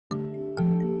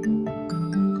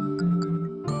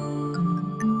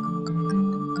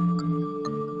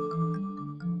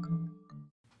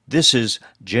This is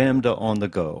JAMDA on the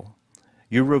Go,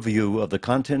 your review of the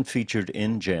content featured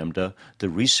in JAMDA, the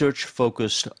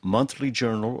research-focused monthly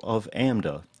journal of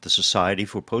AMDA, the Society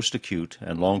for Post-Acute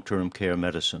and Long-Term Care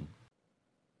Medicine.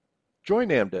 Join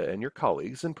AMDA and your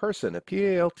colleagues in person at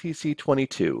PALTC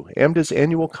 22, AMDA's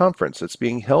annual conference that's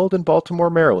being held in Baltimore,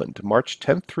 Maryland, March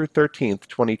 10th through 13th,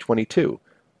 2022.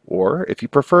 Or, if you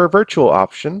prefer a virtual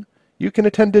option, you can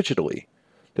attend digitally.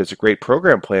 There's a great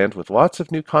program planned with lots of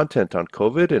new content on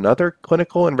COVID and other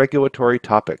clinical and regulatory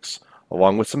topics,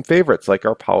 along with some favorites like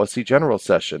our Policy General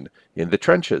session, In the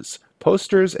Trenches,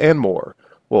 posters, and more.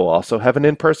 We'll also have an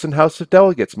in-person House of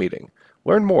Delegates meeting.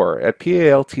 Learn more at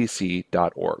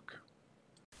paltc.org.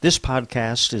 This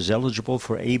podcast is eligible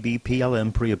for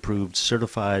ABPLM pre-approved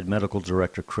Certified Medical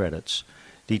Director credits.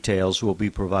 Details will be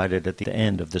provided at the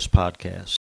end of this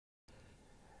podcast.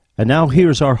 And now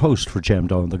here's our host for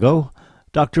JAMDA on the Go,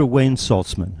 Dr. Wayne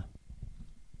Saltzman.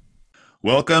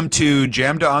 Welcome to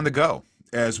JAMDA on the Go,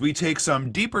 as we take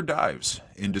some deeper dives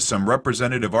into some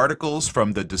representative articles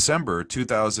from the December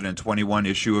 2021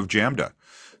 issue of JAMDA,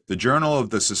 the Journal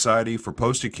of the Society for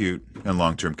Post-Acute and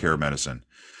Long-Term Care Medicine.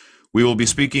 We will be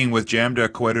speaking with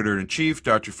JAMDA Co-Editor-in-Chief,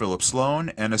 Dr. Philip Sloan,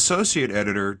 and Associate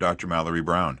Editor, Dr. Mallory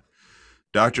Brown.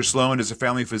 Dr. Sloan is a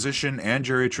family physician and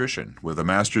geriatrician with a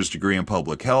master's degree in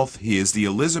public health. He is the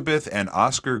Elizabeth and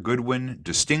Oscar Goodwin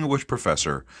Distinguished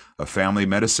Professor of Family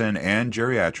Medicine and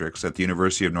Geriatrics at the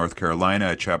University of North Carolina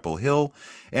at Chapel Hill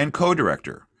and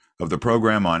co-director of the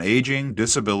Program on Aging,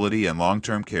 Disability, and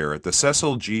Long-Term Care at the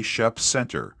Cecil G. Shep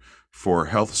Center for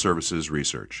Health Services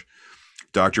Research.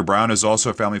 Dr. Brown is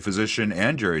also a family physician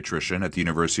and geriatrician at the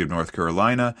University of North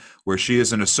Carolina, where she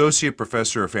is an associate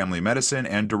professor of family medicine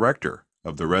and director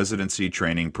of the residency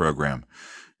training program.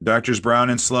 Doctors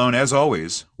Brown and Sloan, as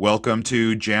always, welcome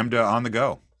to JAMDA on the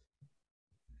Go.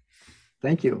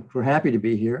 Thank you. We're happy to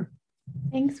be here.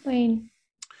 Thanks, Wayne.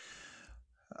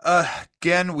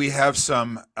 Again, we have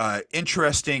some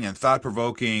interesting and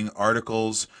thought-provoking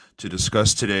articles to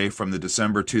discuss today from the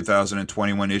December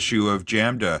 2021 issue of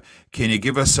JAMDA. Can you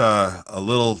give us a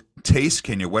little taste?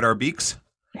 Can you wet our beaks?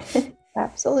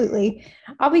 Absolutely.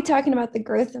 I'll be talking about the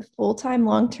growth of full-time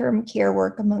long-term care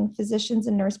work among physicians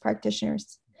and nurse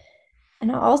practitioners.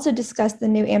 And I'll also discuss the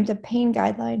new AMDA pain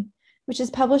guideline, which is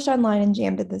published online in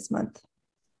JAMDA this month.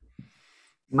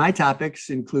 My topics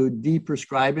include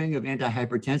deprescribing of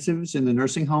antihypertensives in the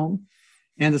nursing home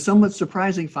and the somewhat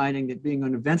surprising finding that being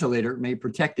on a ventilator may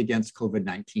protect against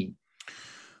COVID-19.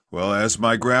 Well, as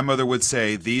my grandmother would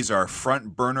say, these are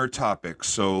front burner topics.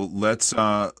 So let's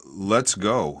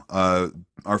go.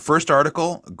 Our first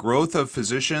article: growth of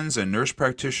physicians and nurse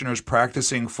practitioners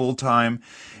practicing full time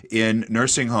in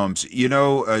nursing homes. You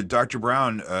know, Dr.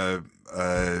 Brown,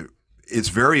 it's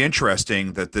very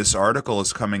interesting that this article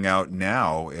is coming out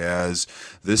now, as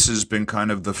this has been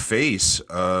kind of the face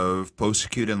of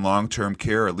post-acute and long-term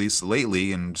care, at least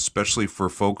lately, and especially for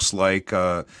folks like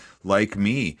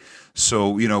me.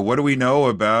 So, you know, what do we know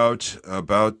about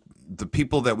the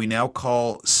people that we now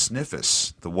call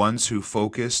SNFists, the ones who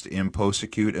focused in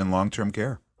post-acute and long-term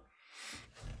care?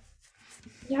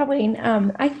 Yeah, Wayne,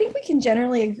 I think we can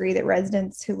generally agree that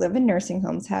residents who live in nursing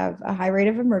homes have a high rate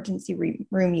of emergency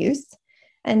room use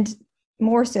and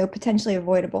more so potentially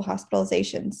avoidable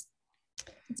hospitalizations.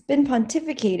 It's been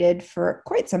pontificated for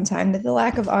quite some time that the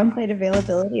lack of on-site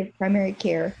availability of primary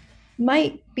care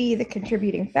might be the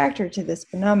contributing factor to this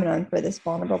phenomenon for this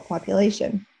vulnerable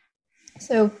population.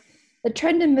 So the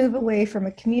trend to move away from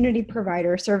a community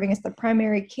provider serving as the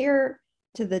primary care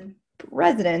to the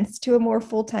residents to a more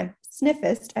full-time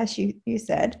SNFist, as you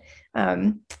said,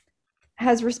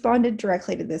 has responded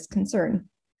directly to this concern.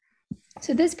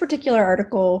 So this particular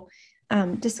article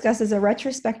discusses a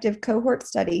retrospective cohort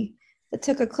study that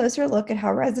took a closer look at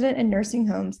how resident and nursing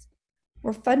homes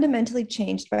were fundamentally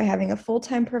changed by having a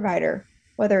full-time provider,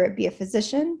 whether it be a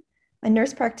physician, a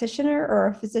nurse practitioner, or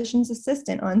a physician's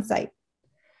assistant on site.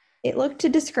 It looked to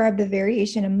describe the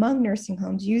variation among nursing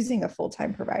homes using a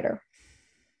full-time provider.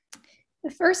 The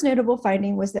first notable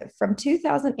finding was that from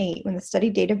 2008, when the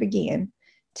study data began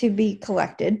to be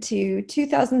collected, to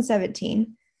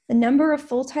 2017, the number of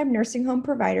full-time nursing home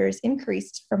providers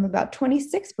increased from about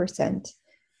 26%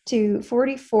 to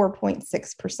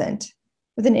 44.6%.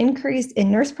 with an increase in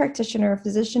nurse practitioner,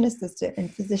 physician assistant,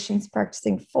 and physicians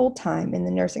practicing full-time in the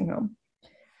nursing home.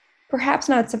 Perhaps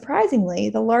not surprisingly,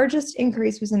 the largest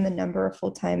increase was in the number of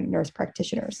full-time nurse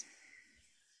practitioners.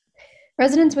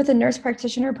 Residents with a nurse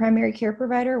practitioner primary care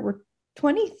provider were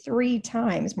 23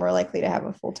 times more likely to have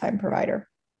a full-time provider.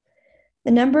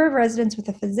 The number of residents with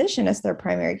a physician as their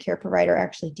primary care provider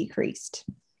actually decreased.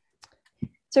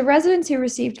 So residents who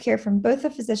received care from both a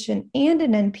physician and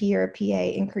an NP or a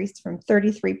PA increased from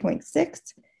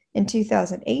 33.6 in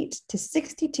 2008 to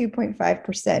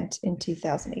 62.5% in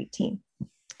 2018.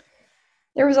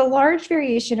 There was a large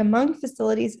variation among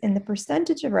facilities in the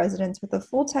percentage of residents with a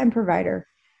full-time provider,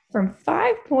 from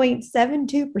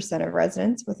 5.72% of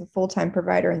residents with a full-time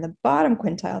provider in the bottom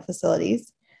quintile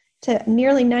facilities to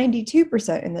nearly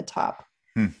 92% in the top.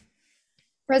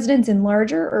 Residents in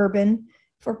larger urban,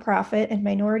 for-profit, and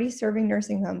minority-serving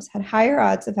nursing homes had higher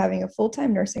odds of having a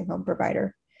full-time nursing home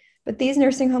provider, but these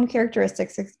nursing home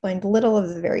characteristics explained little of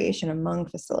the variation among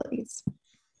facilities.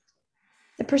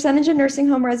 The percentage of nursing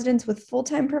home residents with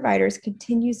full-time providers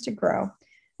continues to grow,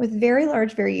 with very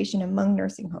large variation among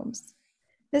nursing homes.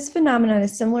 This phenomenon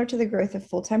is similar to the growth of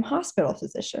full-time hospital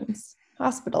physicians,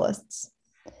 hospitalists.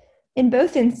 In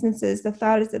both instances, the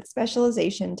thought is that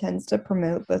specialization tends to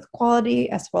promote both quality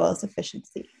as well as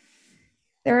efficiency.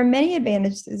 There are many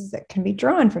advantages that can be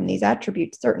drawn from these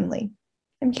attributes, certainly.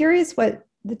 I'm curious what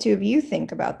the two of you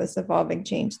think about this evolving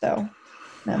change, though.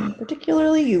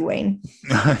 Particularly you, Wayne.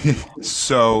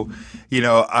 So,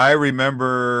 I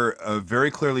remember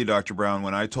very clearly, Dr. Brown,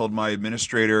 when I told my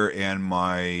administrator and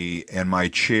my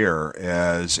chair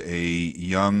as a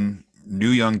new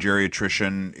young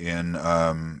geriatrician in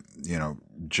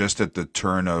just at the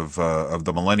turn of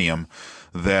the millennium,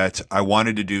 that I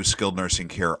wanted to do skilled nursing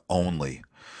care only.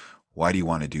 Why do you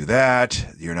want to do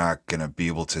that? You're not going to be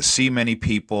able to see many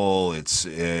people. It's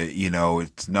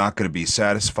it's not going to be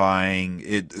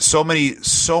satisfying. So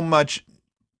much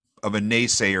of a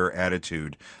naysayer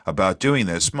attitude about doing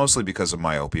this, mostly because of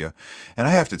myopia. And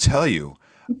I have to tell you,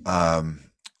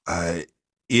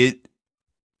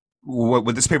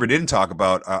 what this paper didn't talk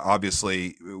about,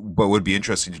 obviously, what would be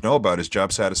interesting to know about is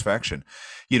job satisfaction.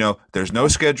 There were no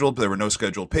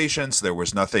scheduled patients. There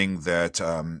was nothing that,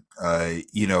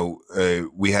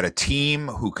 we had a team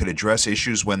who could address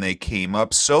issues when they came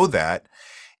up, so that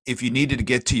if you needed to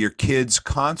get to your kid's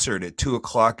concert at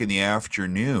 2:00 in the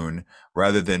afternoon,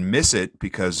 rather than miss it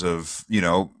because of,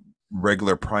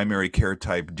 regular primary care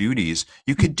type duties,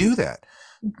 you could do that.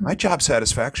 My job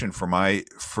satisfaction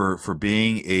for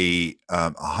being a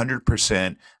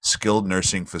 100% skilled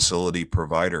nursing facility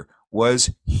provider was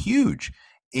huge.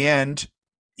 And,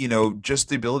 just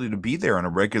the ability to be there on a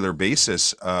regular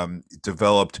basis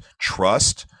developed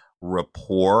trust,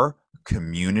 rapport,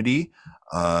 community.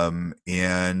 I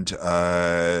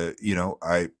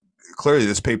clearly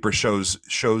this paper shows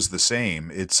the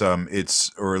same. It's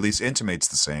or at least intimates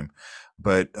the same.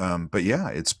 But yeah,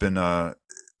 it's been an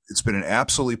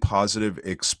absolutely positive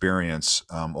experience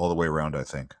all the way around, I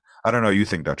think. I don't know what you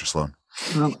think, Dr. Sloan.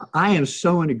 I am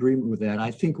so in agreement with that.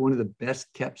 I think one of the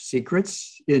best kept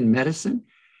secrets in medicine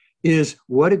is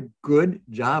what a good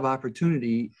job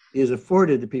opportunity is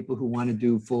afforded to people who want to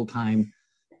do full-time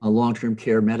long-term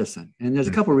care medicine. And there's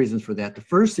a couple of reasons for that. The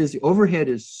first is the overhead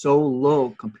is so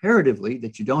low comparatively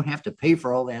that you don't have to pay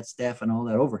for all that staff and all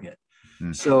that overhead.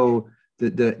 So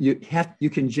you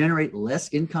can generate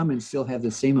less income and still have the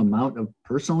same amount of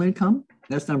personal income.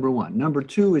 That's number one. Number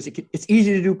two is it's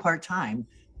easy to do part-time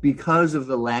because of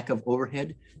the lack of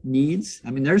overhead needs.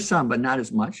 I mean, there's some, but not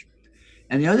as much.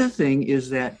 And the other thing is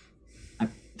that,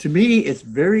 to me, it's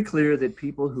very clear that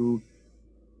people who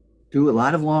do a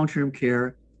lot of long-term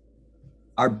care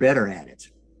are better at it.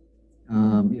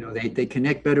 They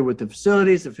connect better with the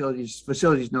facilities. The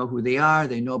facilities know who they are.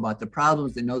 They know about the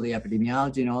problems. They know the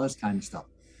epidemiology and all this kind of stuff.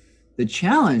 The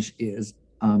challenge is,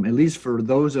 at least for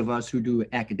those of us who do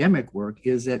academic work,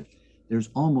 is that there's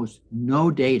almost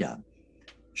no data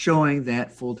showing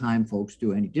that full-time folks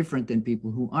do any different than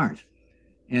people who aren't.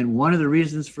 And one of the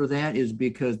reasons for that is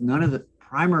because none of the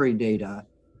primary data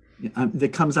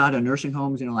that comes out of nursing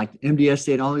homes, like MDS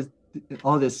data,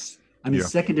 all this,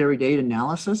 secondary data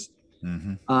analysis,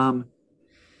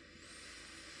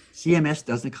 CMS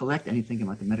doesn't collect anything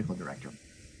about the medical director.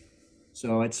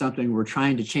 So it's something we're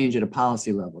trying to change at a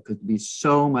policy level, because it'd be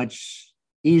so much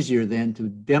easier then to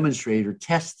demonstrate or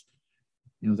test,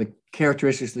 the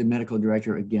characteristics of the medical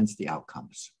director against the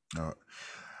outcomes.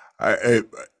 I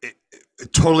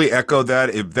totally echo that.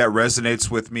 If that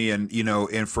resonates with me,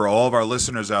 and for all of our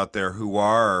listeners out there who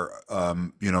are,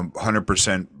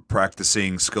 100%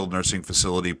 practicing skilled nursing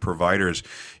facility providers,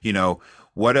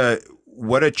 what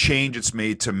a change it's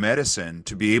made to medicine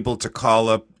to be able to call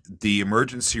up the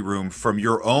emergency room from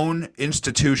your own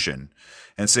institution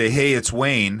and say, hey, it's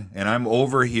Wayne, and I'm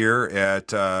over here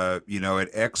at at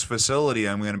X facility.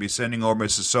 I'm going to be sending over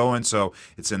Mrs. So-and-so.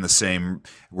 It's in the same,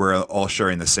 we're all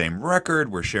sharing the same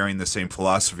record. We're sharing the same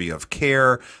philosophy of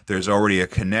care. There's already a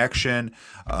connection.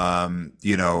 I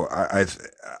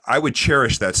would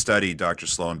cherish that study, Dr.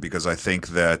 Sloan, because I think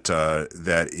that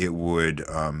it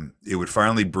would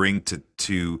finally bring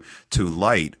to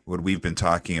light what we've been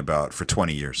talking about for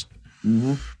 20 years.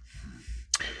 Mm-hmm.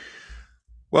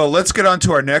 Well, let's get on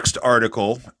to our next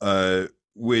article,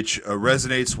 which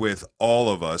resonates with all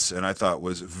of us, and I thought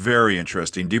was very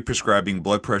interesting. Deprescribing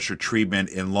blood pressure treatment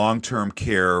in long-term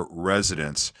care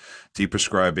residents.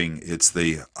 Deprescribing, it's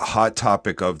the hot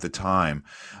topic of the time.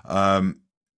 No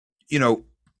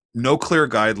clear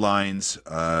guidelines.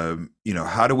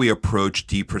 How do we approach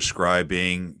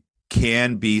deprescribing?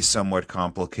 Can be somewhat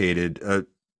complicated.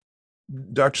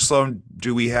 Dr. Sloan,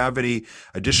 do we have any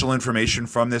additional information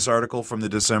from this article from the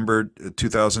December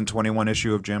 2021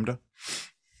 issue of JAMDA?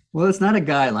 Well, it's not a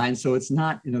guideline, so it's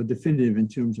not definitive in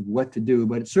terms of what to do,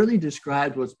 but it certainly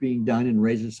describes what's being done and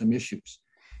raises some issues.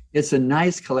 It's a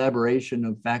nice collaboration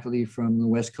of faculty from the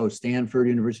West Coast, Stanford,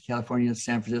 University of California,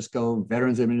 San Francisco,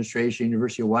 Veterans Administration,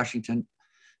 University of Washington.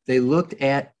 They looked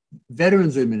at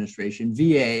Veterans Administration,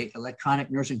 VA, electronic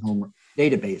nursing home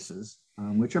databases,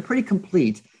 which are pretty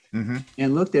complete, mm-hmm.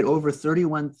 and looked at over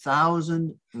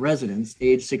 31,000 residents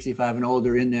aged 65 and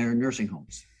older in their nursing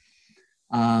homes.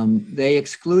 They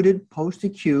excluded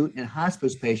post-acute and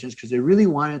hospice patients because they really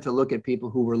wanted to look at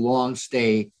people who were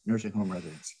long-stay nursing home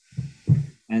residents.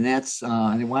 And that's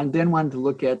and they wanted to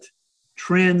look at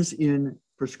trends in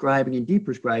prescribing and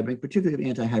deprescribing, particularly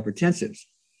of antihypertensives.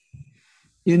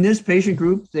 In this patient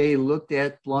group, they looked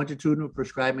at longitudinal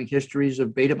prescribing histories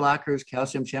of beta blockers,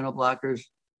 calcium channel blockers,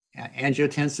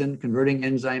 angiotensin converting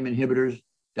enzyme inhibitors,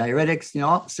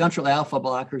 diuretics, central alpha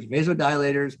blockers,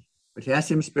 vasodilators,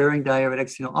 potassium sparing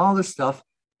diuretics, all the stuff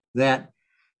that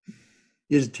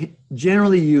is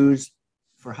generally used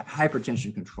for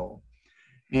hypertension control.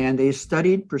 And they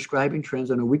studied prescribing trends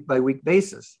on a week-by-week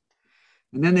basis.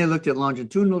 And then they looked at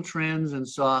longitudinal trends and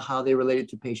saw how they related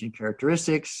to patient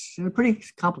characteristics. A pretty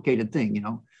complicated thing,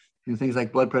 things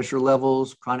like blood pressure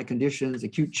levels, chronic conditions,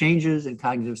 acute changes, and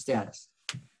cognitive status.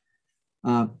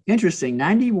 Interesting,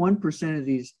 91% of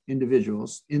these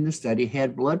individuals in the study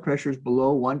had blood pressures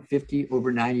below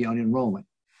 150/90 on enrollment,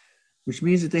 which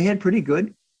means that they had pretty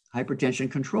good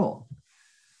hypertension control.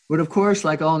 But of course,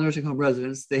 like all nursing home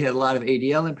residents, they had a lot of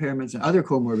ADL impairments and other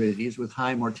comorbidities with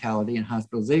high mortality and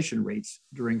hospitalization rates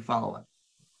during follow-up.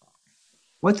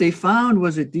 What they found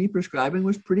was that deprescribing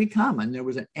was pretty common. There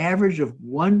was an average of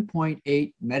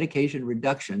 1.8 medication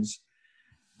reductions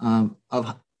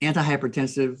of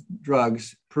antihypertensive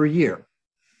drugs per year.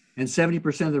 And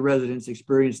 70% of the residents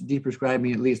experienced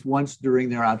deprescribing at least once during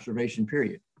their observation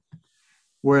period,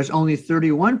 whereas only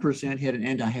 31% had an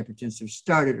antihypertensive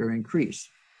started or increased.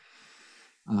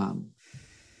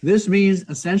 This means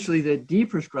essentially that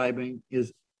deprescribing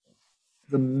is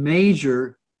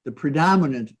the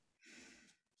predominant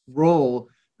role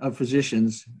of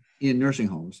physicians in nursing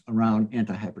homes around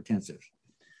antihypertensives.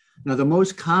 Now, the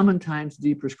most common times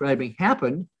deprescribing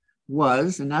happened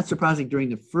was, and not surprising, during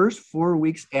the first 4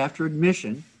 weeks after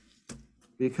admission,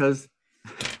 because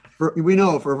we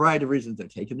know for a variety of reasons they're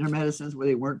taking their medicines where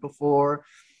they weren't before.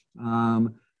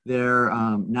 They're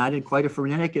not in quite a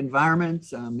frenetic environment,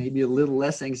 maybe a little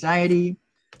less anxiety.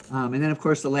 And then, of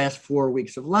course, the last 4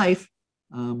 weeks of life,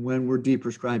 when we're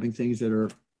deprescribing things that are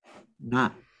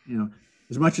not,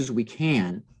 as much as we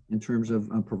can in terms of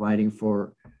providing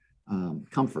for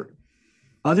comfort.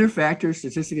 Other factors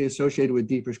statistically associated with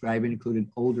deprescribing included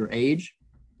older age,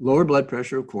 lower blood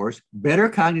pressure, of course, better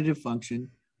cognitive function,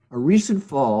 a recent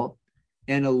fall,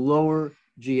 and a lower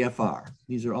GFR.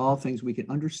 These are all things we can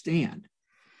understand.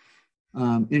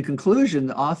 In conclusion,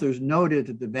 the authors noted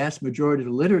that the vast majority of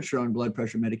the literature on blood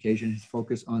pressure medication has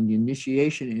focused on the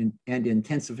initiation and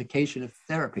intensification of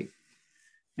therapy,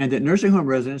 and that nursing home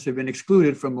residents have been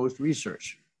excluded from most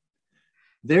research.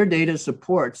 Their data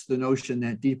supports the notion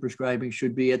that deprescribing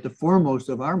should be at the foremost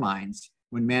of our minds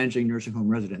when managing nursing home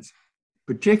residents,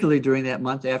 particularly during that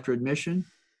month after admission,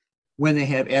 when they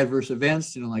have adverse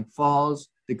events, like falls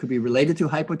that could be related to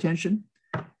hypotension,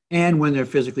 and when they're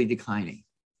physically declining.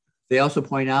 They also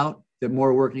point out that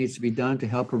more work needs to be done to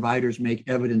help providers make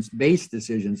evidence-based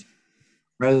decisions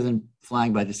rather than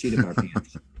flying by the seat of our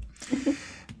pants.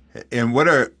 And what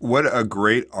a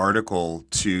great article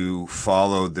to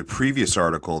follow the previous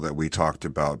article that we talked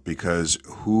about, because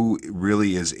who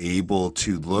really is able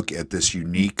to look at this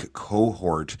unique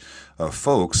cohort of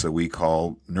folks that we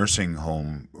call nursing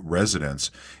home residents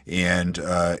and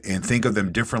think of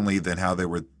them differently than how they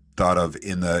were thought of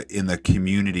in the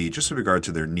community, just in regard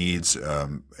to their needs,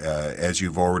 as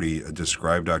you've already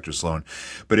described, Dr. Sloan.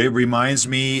 But it reminds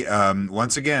me,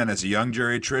 once again, as a young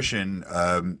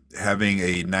geriatrician, having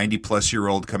a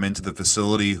 90-plus-year-old come into the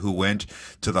facility who went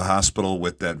to the hospital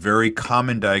with that very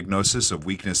common diagnosis of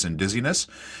weakness and dizziness,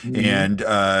 and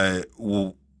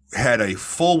had a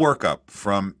full workup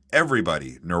from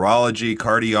everybody, neurology,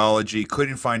 cardiology,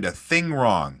 couldn't find a thing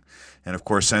wrong. And of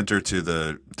course, sent her to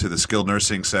the skilled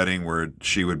nursing setting where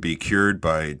she would be cured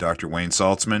by Dr. Wayne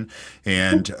Saltzman,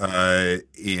 and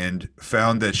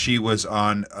found that she was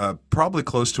on probably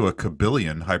close to a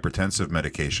kabillion hypertensive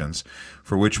medications,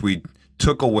 for which we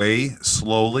took away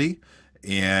slowly.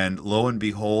 And lo and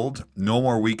behold, no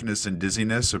more weakness and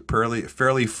dizziness. A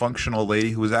fairly functional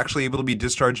lady who was actually able to be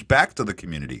discharged back to the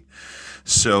community.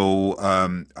 So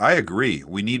I agree.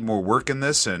 We need more work in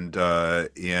this, and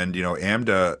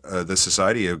AMDA, the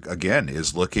society again,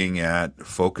 is looking at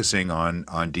focusing on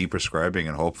deprescribing,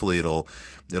 and hopefully it'll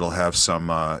have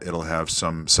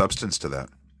some substance to that.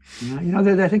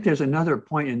 I think there's another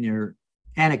point in your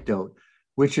anecdote,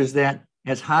 which is that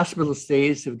as hospital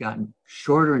stays have gotten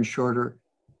shorter and shorter,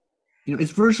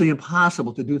 it's virtually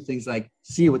impossible to do things like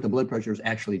see what the blood pressure is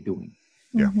actually doing.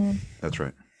 Yeah, that's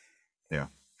right. Yeah.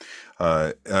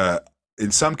 In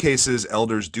some cases,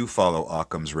 elders do follow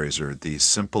Occam's razor. The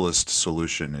simplest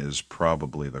solution is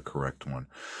probably the correct one.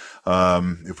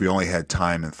 If we only had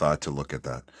time and thought to look at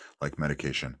that, like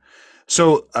medication.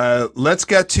 So let's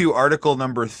get to article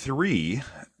number 3.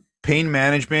 Pain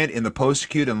management in the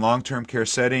post-acute and long-term care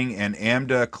setting, and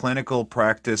AMDA clinical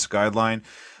practice guideline.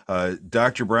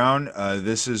 Dr. Brown,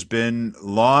 this has been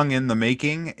long in the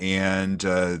making, and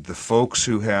the folks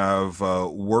who have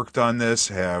worked on this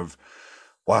have,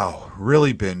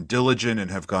 really been diligent and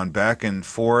have gone back and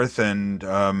forth. And,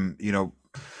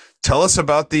 tell us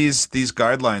about these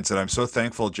guidelines that I'm so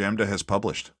thankful JAMDA has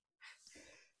published.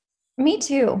 Me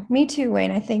too, Wayne.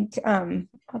 I think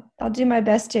I'll do my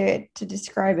best to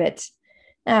describe it.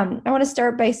 I want to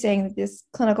start by saying that this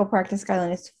clinical practice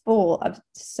guideline is full of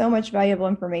so much valuable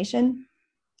information,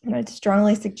 and I'd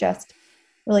strongly suggest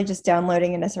really just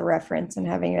downloading it as a reference and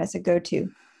having it as a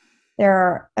go-to. There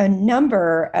are a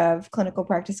number of clinical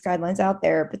practice guidelines out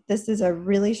there, but this is a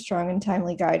really strong and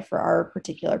timely guide for our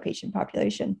particular patient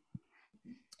population.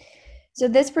 So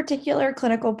this particular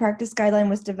clinical practice guideline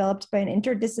was developed by an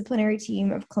interdisciplinary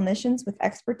team of clinicians with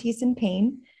expertise in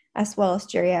pain, as well as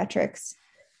geriatrics.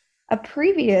 A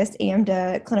previous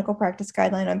AMDA clinical practice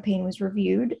guideline on pain was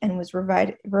reviewed and was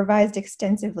revised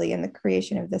extensively in the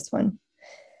creation of this one.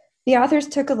 The authors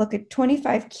took a look at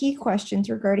 25 key questions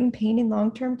regarding pain in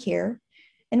long-term care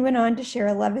and went on to share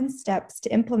 11 steps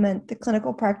to implement the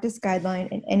clinical practice guideline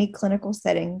in any clinical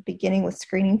setting, beginning with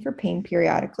screening for pain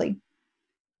periodically.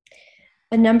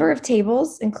 A number of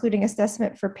tables, including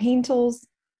assessment for pain tools,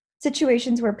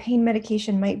 situations where pain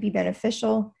medication might be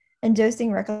beneficial, and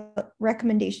dosing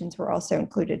recommendations were also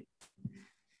included.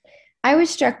 I was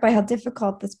struck by how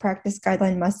difficult this practice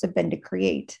guideline must have been to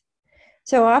create.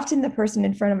 So often the person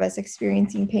in front of us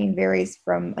experiencing pain varies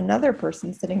from another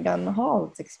person sitting down the hall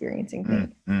that's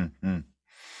experiencing pain.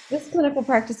 This clinical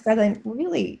practice guideline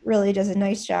really does a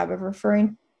nice job of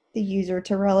referring the user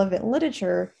to relevant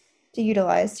literature to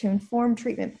utilize to inform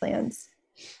treatment plans.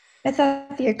 I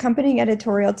thought the accompanying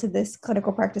editorial to this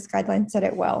clinical practice guideline said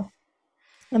it well.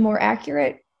 A more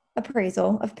accurate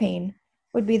appraisal of pain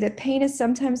would be that pain is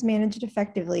sometimes managed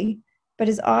effectively, but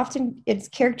it's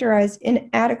characterized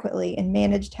inadequately and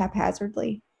managed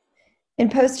haphazardly. In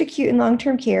post-acute and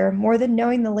long-term care, more than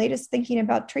knowing the latest thinking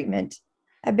about treatment,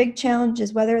 a big challenge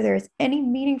is whether there is any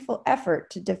meaningful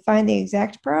effort to define the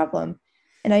exact problem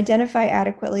and identify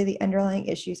adequately the underlying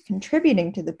issues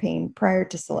contributing to the pain prior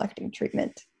to selecting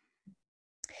treatment.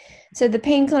 So the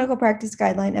pain clinical practice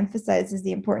guideline emphasizes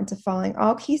the importance of following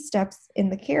all key steps in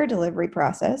the care delivery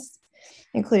process,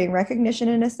 including recognition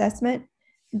and assessment,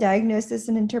 diagnosis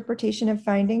and interpretation of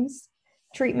findings,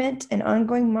 treatment and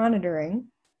ongoing monitoring,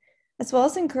 as well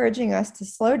as encouraging us to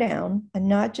slow down and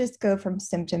not just go from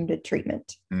symptom to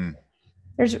treatment.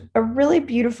 There's a really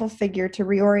beautiful figure to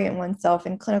reorient oneself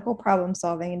in clinical problem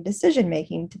solving and decision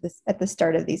making at the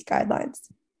start of these guidelines.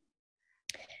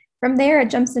 From there, it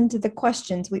jumps into the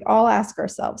questions we all ask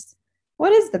ourselves.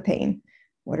 What is the pain?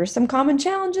 What are some common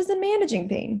challenges in managing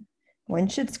pain? When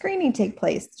should screening take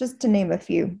place? Just to name a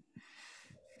few.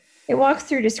 It walks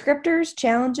through descriptors,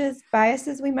 challenges,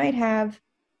 biases we might have,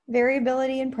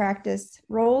 variability in practice,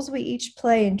 roles we each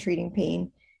play in treating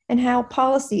pain, and how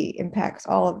policy impacts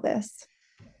all of this.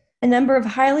 A number of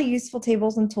highly useful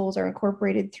tables and tools are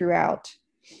incorporated throughout,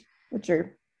 which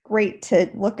are great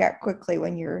to look at quickly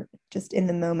when you're just in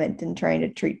the moment and trying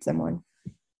to treat someone.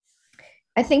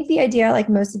 I think the idea I like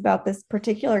most about this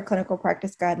particular clinical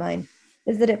practice guideline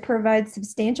is that it provides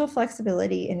substantial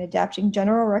flexibility in adapting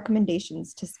general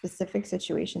recommendations to specific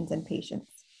situations and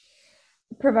patients.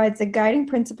 It provides the guiding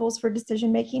principles for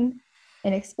decision-making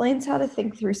and explains how to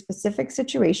think through specific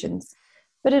situations,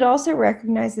 but it also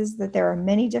recognizes that there are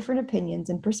many different opinions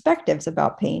and perspectives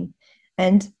about pain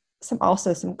and some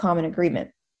common agreement.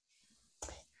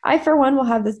 I, for one, will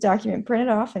have this document printed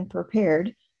off and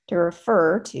prepared to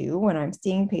refer to when I'm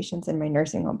seeing patients in my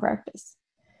nursing home practice.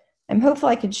 I'm hopeful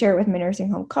I could share it with my nursing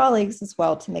home colleagues as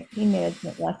well to make pain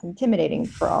management less intimidating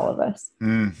for all of us.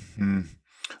 Mm-hmm.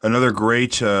 Another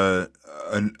great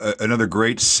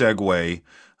segue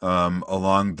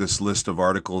along this list of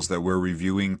articles that we're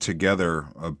reviewing together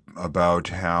about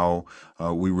how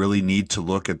we really need to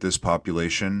look at this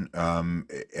population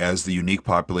as the unique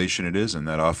population it is, and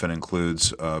that often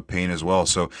includes pain as well.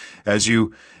 So as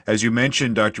you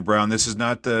mentioned, Dr. Brown, this is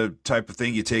not the type of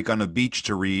thing you take on a beach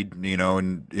to read,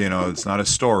 it's not a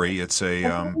story. It's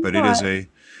but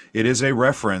it is a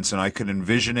reference, and I can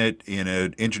envision it in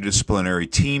an interdisciplinary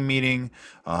team meeting,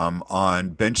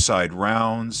 on benchside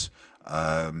rounds,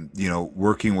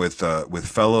 working with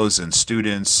fellows and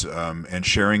students, and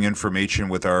sharing information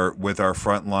with our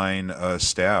frontline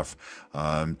staff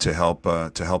to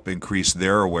help increase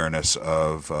their awareness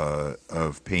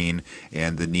of pain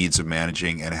and the needs of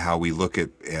managing and how we look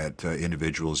at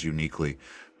individuals uniquely.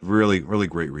 Really, really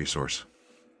great resource.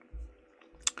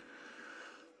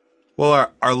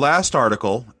 Well, our last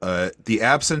article, the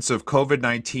absence of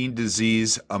COVID-19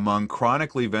 disease among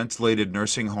chronically ventilated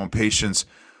nursing home patients,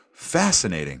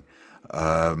 fascinating,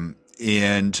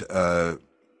 and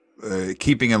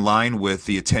keeping in line with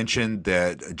the attention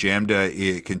that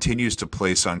JAMDA continues to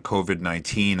place on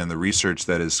COVID-19 and the research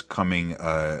that is coming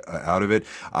out of it.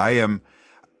 I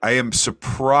am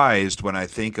surprised when I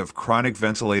think of chronic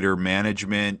ventilator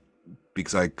management,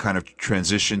 because I kind of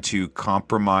transitioned to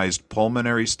compromised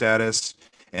pulmonary status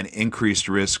and increased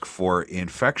risk for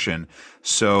infection.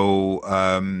 So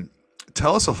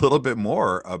tell us a little bit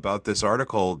more about this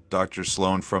article, Dr.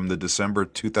 Sloan, from the December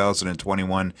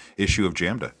 2021 issue of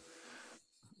JAMDA.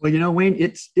 Well, Wayne,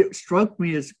 it struck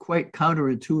me as quite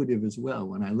counterintuitive as well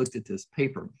when I looked at this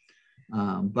paper.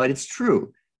 But it's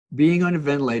true. Being on a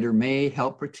ventilator may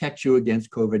help protect you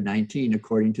against COVID-19,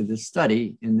 according to this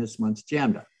study in this month's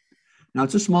JAMDA. Now,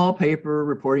 it's a small paper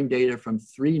reporting data from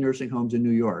 3 nursing homes in New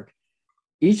York,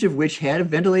 each of which had a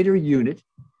ventilator unit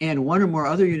and 1 or more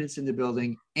other units in the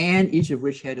building, and each of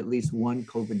which had at least 1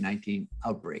 COVID-19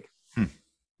 outbreak.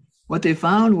 What they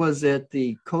found was that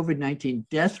the COVID-19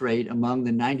 death rate among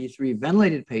the 93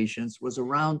 ventilated patients was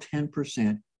around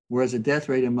 10%, whereas the death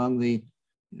rate among the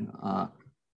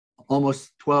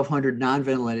almost 1,200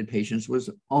 non-ventilated patients was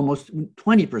almost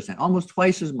 20%, almost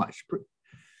twice as much.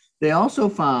 They also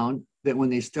found that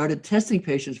when they started testing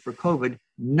patients for COVID,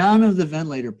 none of the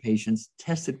ventilator patients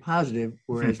tested positive,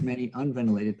 whereas many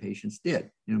unventilated patients did,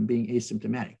 being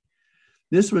asymptomatic.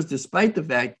 This was despite the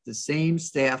fact the same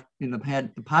staff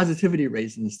had the positivity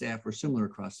rates in the staff were similar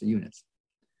across the units.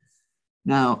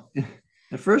 Now,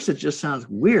 at first it just sounds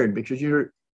weird because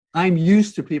I'm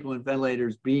used to people in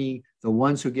ventilators being the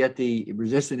ones who get the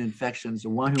resistant infections, the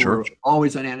one who are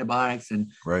always on antibiotics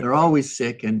and they're always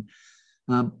sick.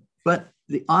 But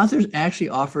the authors actually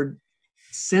offered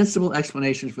sensible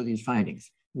explanations for these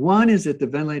findings. One is that the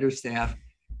ventilator staff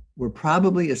were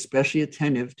probably especially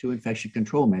attentive to infection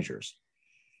control measures.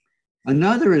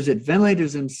 Another is that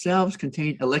ventilators themselves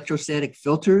contain electrostatic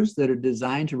filters that are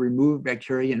designed to remove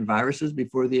bacteria and viruses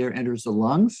before the air enters the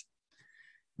lungs.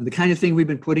 The kind of thing we've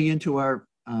been putting into our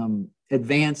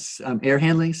advanced air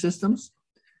handling systems.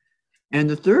 And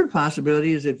the third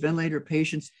possibility is that ventilator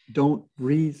patients don't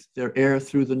breathe their air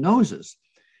through the noses,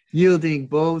 yielding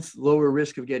both lower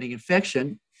risk of getting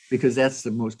infection, because that's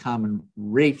the most common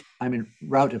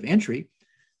route of entry,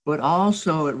 but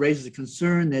also it raises a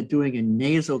concern that doing a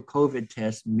nasal COVID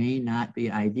test may not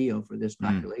be ideal for this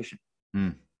population.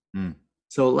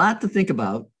 So a lot to think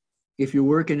about if you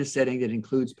work in a setting that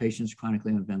includes patients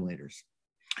chronically on ventilators.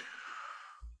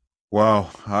 Wow.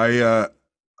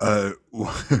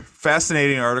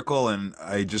 Fascinating article, and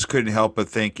I just couldn't help but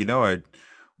think, I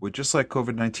would just like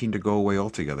COVID-19 to go away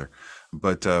altogether,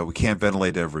 but we can't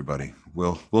ventilate everybody.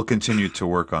 We'll continue to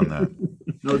work on that.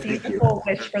 No, thank you.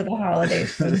 Wish for the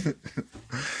holidays.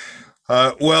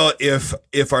 Well,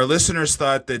 if our listeners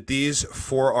thought that these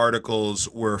 4 articles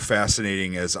were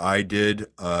fascinating as I did,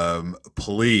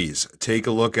 please take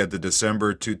a look at the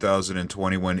December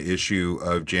 2021 issue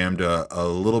of JAMDA a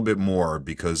little bit more,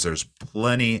 because there's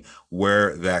plenty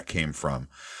where that came from.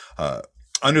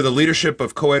 Under the leadership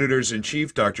of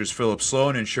co-editors-in-chief, Drs. Philip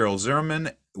Sloan and Cheryl Zimmerman,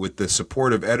 with the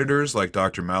support of editors like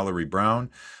Dr. Mallory Brown,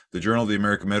 the Journal of the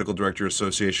American Medical Director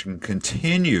Association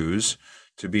continues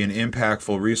to be an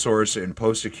impactful resource in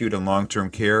post-acute and long-term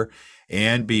care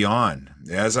and beyond.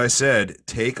 As I said,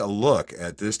 take a look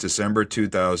at this December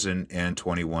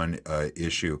 2021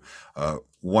 issue.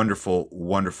 Wonderful,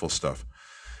 wonderful stuff.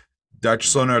 Dr.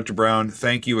 Sloan and Dr. Brown,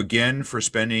 thank you again for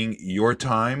spending your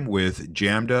time with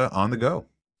JAMDA on the Go.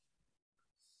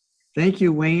 Thank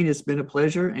you, Wayne. It's been a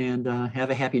pleasure, and have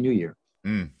a happy new year.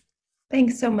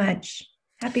 Thanks so much.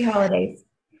 Happy holidays.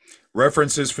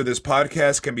 References for this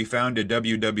podcast can be found at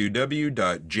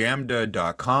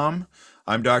www.jamda.com.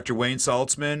 I'm Dr. Wayne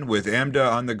Saltzman with AMDA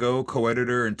on the Go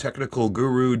co-editor and technical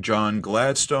guru John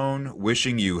Gladstone,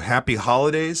 wishing you happy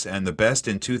holidays and the best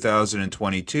in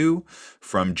 2022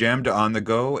 from JAMDA on the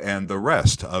Go and the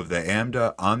rest of the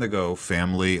AMDA on the Go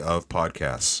family of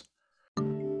podcasts.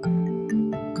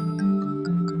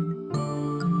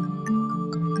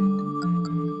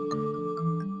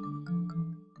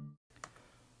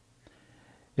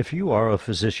 If you are a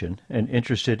physician and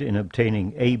interested in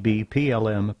obtaining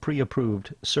ABPLM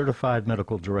pre-approved Certified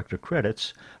Medical Director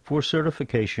credits for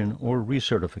certification or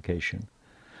recertification,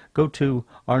 go to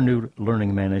our new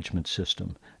learning management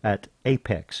system at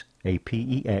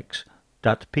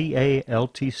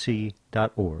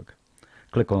apex.paltc.org.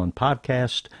 Click on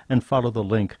Podcast and follow the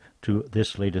link to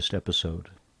this latest episode.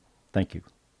 Thank you.